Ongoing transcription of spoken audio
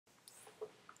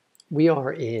We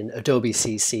are in Adobe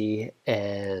CC,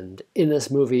 and in this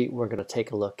movie we're going to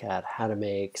take a look at how to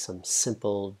make some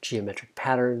simple geometric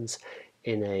patterns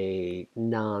in a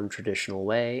non-traditional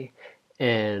way,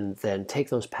 and then take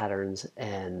those patterns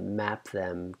and map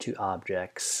them to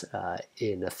objects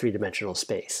in a three-dimensional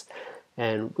space.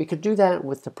 And we could do that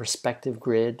with the perspective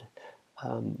grid,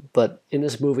 but in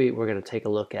this movie we're going to take a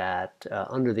look at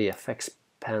under the effects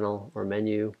panel or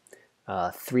menu,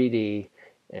 3D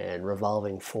and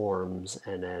revolving forms,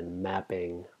 and then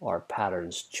mapping our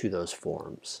patterns to those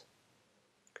forms.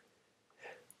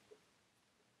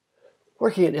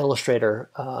 Working in Illustrator,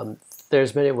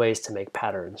 there's many ways to make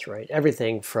patterns, right?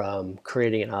 Everything from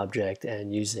creating an object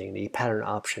and using the pattern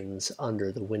options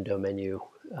under the window menu.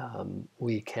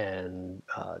 We can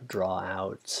draw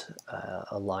out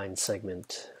a line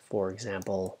segment, for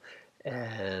example,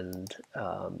 and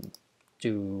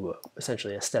do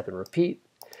essentially a step and repeat.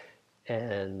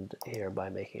 And here, by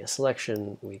making a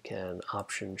selection, we can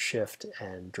Option Shift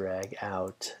and drag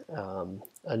out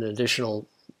an additional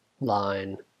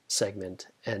line segment,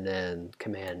 and then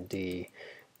Command D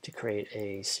to create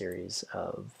a series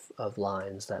of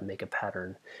lines that make a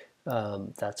pattern.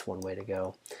 That's one way to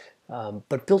go.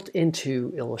 But built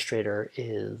into Illustrator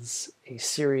is a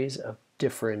series of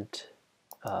different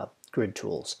grid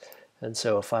tools. And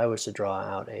so if I was to draw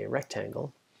out a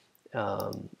rectangle,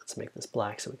 let's make this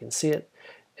black so we can see it,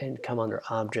 and come under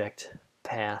Object,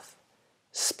 Path,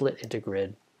 Split into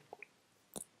Grid.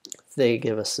 They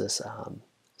give us this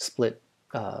Split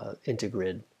into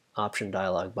Grid option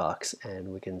dialog box,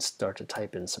 and we can start to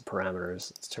type in some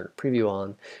parameters. Let's turn Preview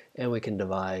on, and we can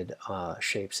divide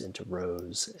shapes into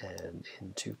rows and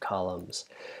into columns.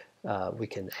 We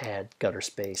can add gutter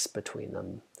space between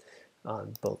them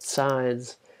on both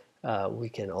sides. We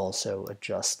can also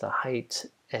adjust the height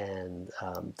and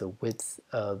the width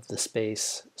of the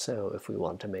space. So if we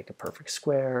want to make a perfect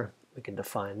square, we can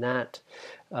define that.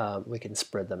 We can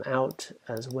spread them out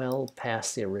as well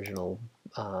past the original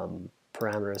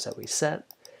parameters that we set,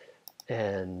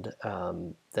 and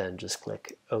then just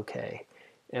click OK.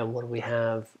 And what do we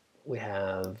have? We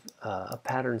have a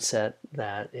pattern set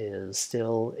that is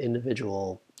still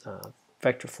individual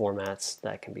vector formats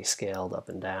that can be scaled up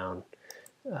and down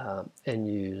and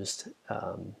used,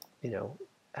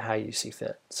 how you see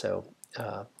fit. So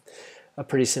a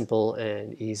pretty simple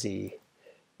and easy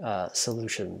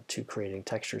solution to creating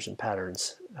textures and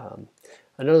patterns.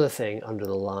 Another thing under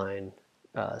the line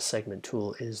segment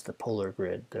tool is the polar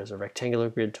grid. There's a rectangular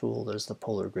grid tool, there's the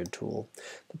polar grid tool.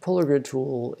 The polar grid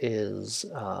tool is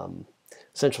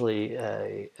essentially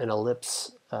an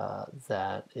ellipse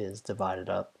that is divided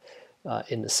up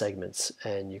into segments,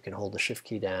 and you can hold the Shift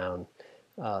key down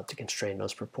to constrain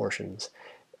those proportions.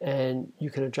 And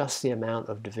you can adjust the amount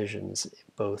of divisions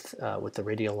both with the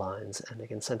radial lines and the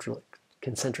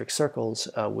concentric circles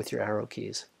with your arrow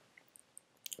keys.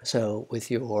 So with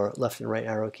your left and right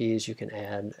arrow keys, you can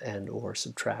add and or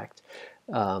subtract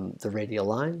the radial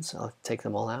lines. I'll take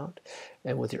them all out.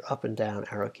 And with your up and down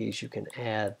arrow keys, you can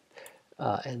add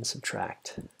and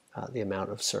subtract the amount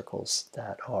of circles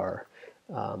that are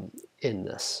in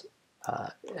this.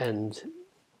 And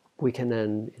we can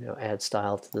then add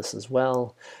style to this as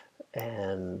well,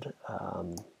 and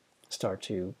start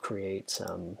to create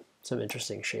some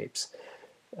interesting shapes.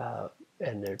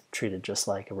 And they're treated just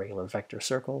like a regular vector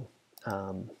circle.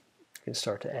 You can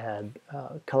start to add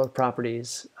color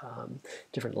properties,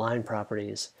 different line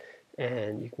properties,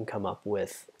 and you can come up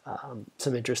with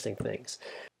some interesting things.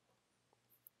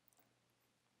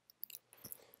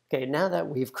 Okay, now that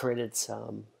we've created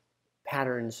some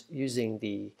patterns using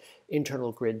the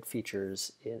internal grid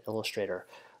features in Illustrator,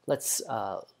 let's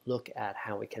look at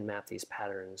how we can map these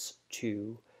patterns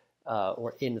to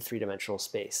or in the three-dimensional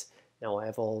space. Now,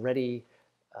 I've already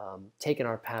taken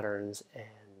our patterns and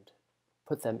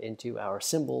put them into our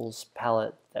symbols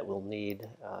palette that we'll need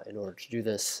in order to do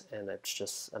this, and it's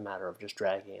just a matter of just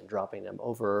dragging and dropping them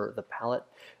over the palette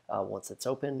once it's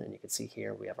open. And you can see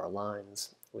here we have our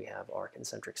lines, we have our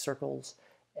concentric circles,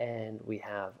 and we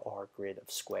have our grid of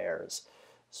squares.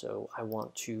 So I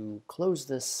want to close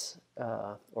this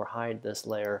or hide this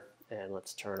layer, and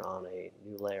let's turn on a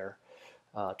new layer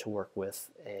to work with,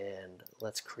 and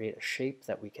let's create a shape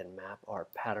that we can map our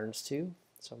patterns to.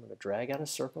 So I'm going to drag out a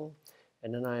circle,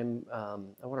 and then I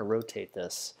want to rotate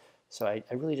this. So I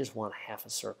really just want half a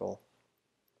circle.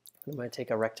 I'm going to take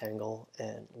a rectangle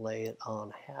and lay it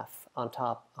on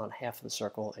top on half of the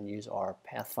circle, and use our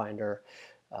Pathfinder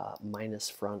minus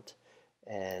front,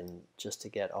 and just to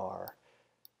get our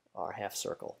half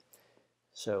circle.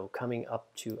 So coming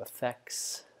up to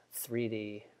Effects,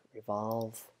 3D,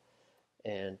 Revolve,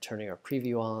 and turning our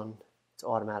preview on, It's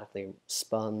automatically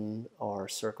spun our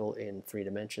circle in 3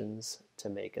 dimensions to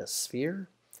make a sphere,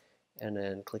 and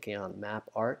then clicking on Map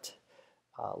Art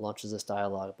launches this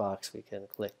dialog box. We can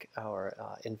click our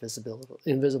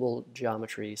invisible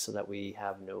geometry so that we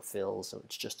have no fills, so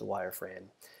it's just a wireframe.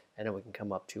 And then we can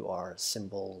come up to our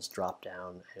symbols drop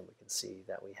down, and we can see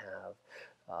that we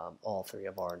have all 3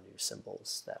 of our new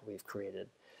symbols that we've created.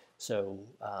 So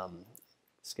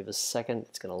just give us a second,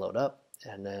 it's going to load up,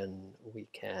 and then we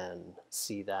can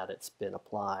see that it's been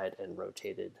applied and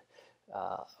rotated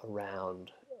around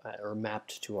or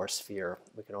mapped to our sphere.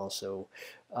 We can also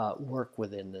work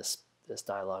within this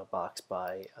dialog box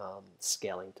by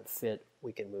scaling to fit.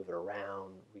 We can move it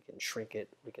around, we can shrink it,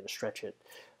 we can stretch it.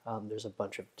 There's a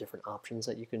bunch of different options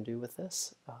that you can do with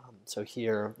this. So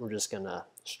here we're just going to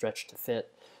stretch to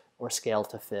fit or scale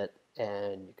to fit,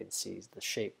 and you can see the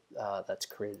shape that's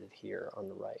created here on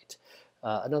the right.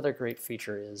 Another great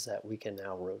feature is that we can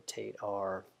now rotate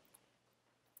our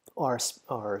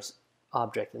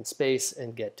object in space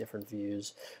and get different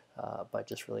views by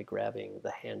just really grabbing the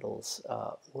handles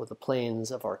or the planes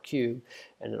of our cube,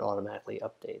 and it automatically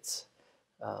updates.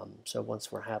 So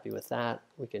once we're happy with that,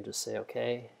 we can just say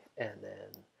OK, and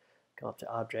then come up to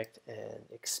Object and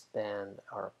expand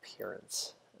our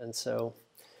appearance. And so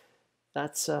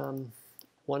that's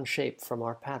one shape from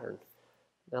our pattern.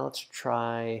 Now let's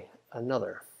try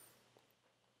another.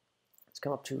 Let's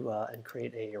come up to and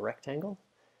create a rectangle,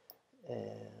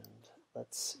 and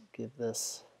let's give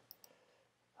this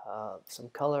some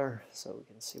color so we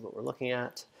can see what we're looking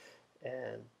at,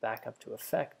 and back up to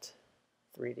Effect,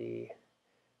 3D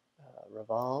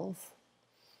Revolve.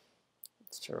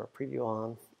 Let's turn our preview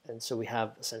on, and so we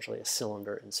have essentially a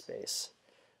cylinder in space.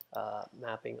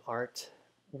 Mapping art,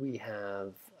 we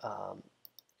have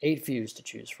 8 views to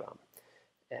choose from.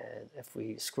 And if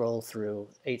we scroll through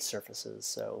 8 surfaces,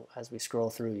 so as we scroll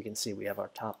through, you can see we have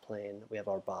our top plane, we have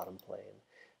our bottom plane,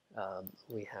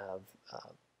 we have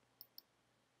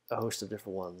a host of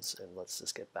different ones. And let's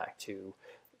just get back to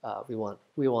we want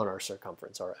our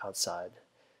circumference, our outside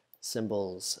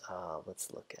symbols.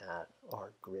 Let's look at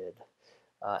our grid,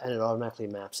 and it automatically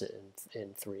maps it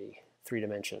in three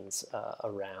dimensions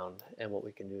around. And what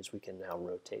we can do is we can now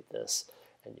rotate this,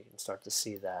 and you can start to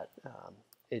see that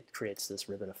it creates this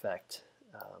ribbon effect.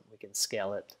 We can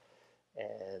scale it,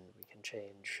 and we can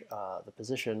change the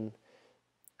position.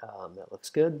 That looks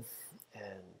good,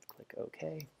 and click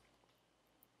OK.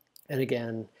 And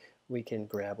again, we can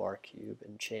grab our cube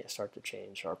and start to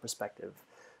change our perspective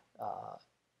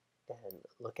and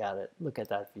look at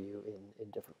that view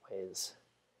in different ways.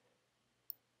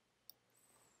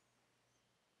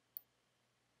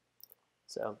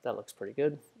 So that looks pretty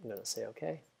good. I'm going to say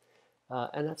OK.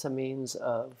 And that's a means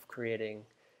of creating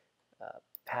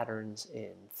patterns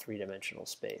in 3-dimensional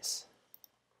space.